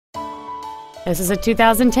This is a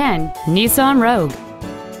 2010 Nissan Rogue.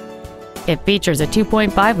 It features a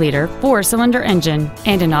 2.5-liter four-cylinder engine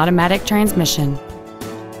and an automatic transmission.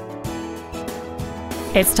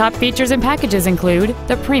 Its top features and packages include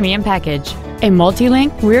the Premium Package, a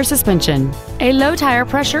multi-link rear suspension, a low tire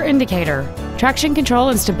pressure indicator, traction control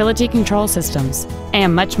and stability control systems,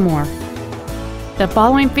 and much more. The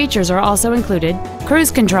following features are also included: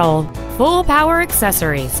 cruise control, full power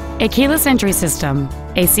accessories, a keyless entry system,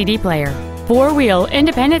 a CD player, four-wheel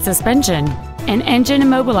independent suspension, an engine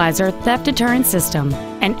immobilizer theft deterrent system,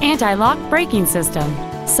 an anti-lock braking system,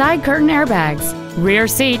 side curtain airbags, rear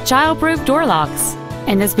seat child-proof door locks,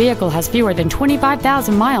 and this vehicle has fewer than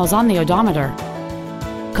 25,000 miles on the odometer.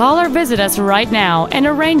 Call or visit us right now and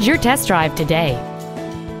arrange your test drive today.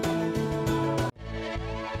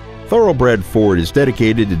 Thoroughbred Ford is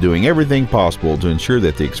dedicated to doing everything possible to ensure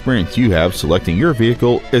that the experience you have selecting your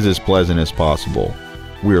vehicle is as pleasant as possible.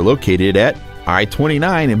 We are located at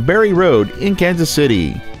I-29 and Berry Road in Kansas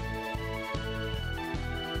City.